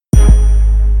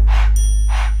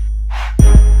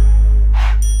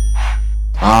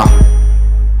Yeah.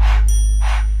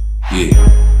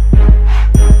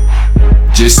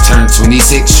 Just turned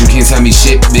 26, you can't tell me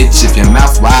shit, bitch. If your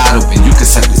mouth wide open, you can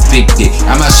suck this big dick.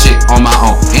 Got my shit on my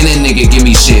own, and a nigga give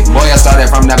me shit. Boy, I started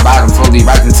from the bottom, slowly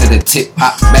rising to the tip.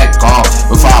 Hop back off,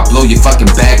 before I blow your fucking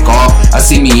back off. I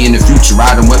see me in the future,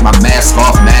 riding with my mask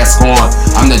off, mask on.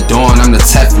 I'm the dawn, I'm the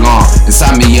Teflon.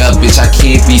 Inside me up, bitch, I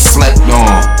can't be slept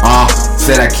on.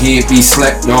 Said I can't be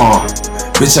slept on.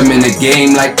 Bitch, I'm in the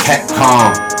game like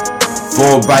Capcom.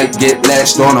 Full bite, get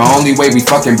latched on. The only way we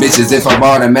fucking bitches if I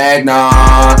bought a Magnon.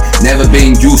 Never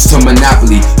been used to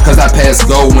Monopoly, cause I pass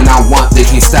go when I want, they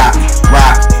can't stop me.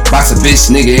 Rock, box a bitch,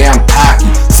 nigga, yeah, I'm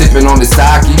cocky. Sippin' on the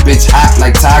sake, bitch, hot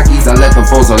like Takis. I let the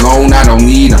foes alone, I don't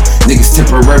need them. Niggas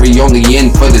temporary, only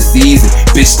in for the season.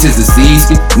 Bitch, 'tis the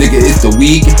season, nigga, it's the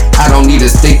weekend. I don't need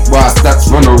a steak while I stuck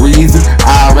for no reason.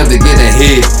 I'd rather get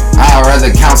ahead, I'd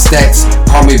rather count stacks.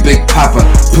 Call me Big Papa,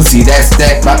 pussy that's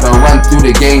that. About to run through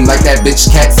the game like that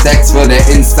bitch cat stacks. For the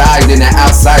inside and the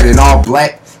outside and all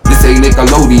black. This ain't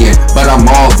Nickelodeon, but I'm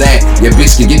all that. Your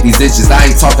bitch can get these itches, I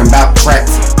ain't talking about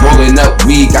tracks. Rolling up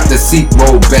weed, got the seat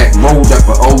rolled back. Rolled up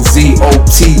a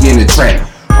OZOT in the trap.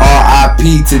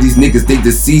 R.I.P. to these niggas, they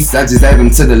deceased. I just add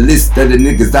them to the list of the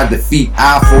niggas I defeat.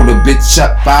 I fold a bitch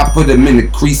up, I put them in the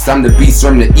crease. I'm the beast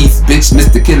from the east, bitch,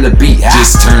 Mr. Killer Beat.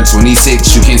 Just turned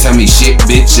 26, you can't tell me shit,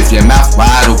 bitch. If your mouth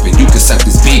wide open, you can suck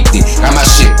this big dick. Got my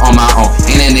shit on my own,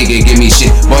 and a nigga give me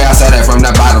shit. Boy, I saw that from the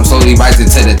bottom, slowly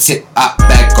rising to the tip. I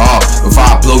back off, before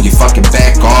I blow your fucking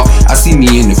back off. I see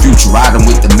me in the future, riding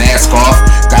with the mask off.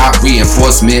 Got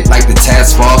reinforcement like the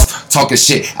task force. Talking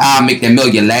shit, I'll make that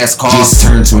million last call. Just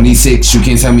turned 26, you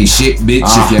can't tell me shit, bitch.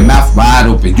 If your mouth wide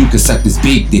open, you can suck this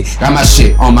big dick. Got my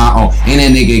shit on my own, and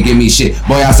a nigga give me shit.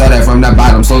 Boy, I saw that from the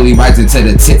bottom, slowly rising to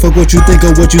the tip. Fuck what you think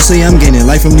of what you say, I'm gaining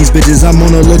life from these bitches. I'm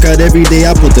on the lookout every day,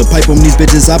 I put the pipe on these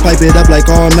bitches. I pipe it up like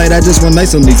all night, I just want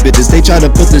nice on these bitches. They try to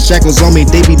put the shackles on me,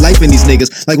 they be lifing these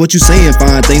niggas. Like what you saying,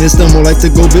 fine thing, it's still more like to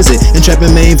go visit. And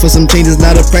trapping Maine for some changes,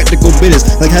 not a practical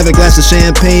business. Like have a glass of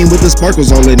champagne with the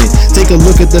sparkles all in it. Take a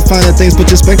look at the finer things, put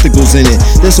your spectacles in it.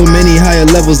 There's so many higher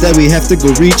levels that we have to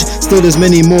go reach. Still there's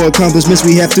many more accomplishments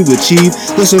we have to achieve.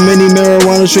 There's so many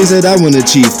marijuana strains that I want to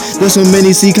achieve. There's so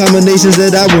many C combinations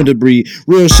that I want to breed.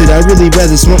 Real shit, I really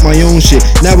rather smoke my own shit.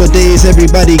 Nowadays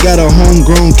everybody got a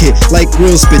homegrown kit. Like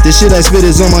real spit, the shit I spit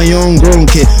is on my own grown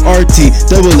kit. RT,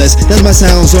 double S, that's my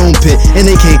sound zone pit. And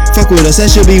they can't fuck with us, that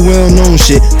should be well known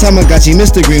shit. Tamagotchi,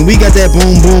 Mr. Green, we got that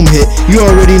boom boom hit. You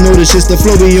already know the shit's the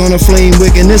flow be on a flame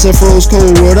wick. And it's a froze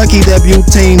cold world, I keep that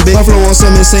butane bit. My flow on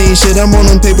some insane shit, I'm on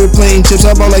them paper plane chips.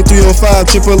 I bought like 305,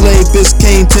 AAA,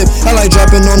 Biscayne tip. I like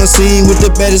dropping on the scene with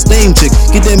the baddest name chick.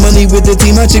 Get that money with the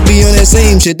team, my chick be on that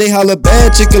same shit. They holler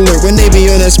bad chick alert when they be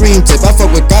on that scream tip. I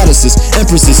fuck with goddesses,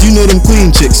 empresses, you know them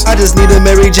queen chicks. I just need a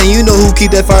Mary Jane, you know who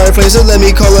keep that fireplace. So let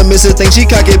me call her Mrs. Thing, she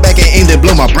cock it back and aim to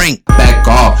blow my brain. Back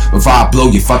off, before I blow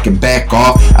your fucking back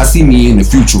off. I see me in the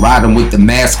future, riding with the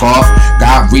mask off.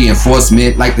 Got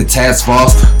reinforcement like the task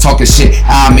force. Talking shit,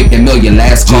 I'll make that million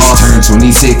last call. Just turned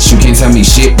 26, you can't tell me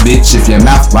shit, bitch. If your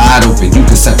mouth wide open, you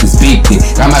can suck this big dick.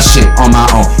 Got my shit on my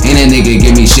own, and a nigga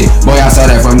give me shit. Boy, I saw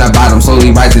that from the bottom,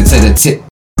 slowly rising to the tip.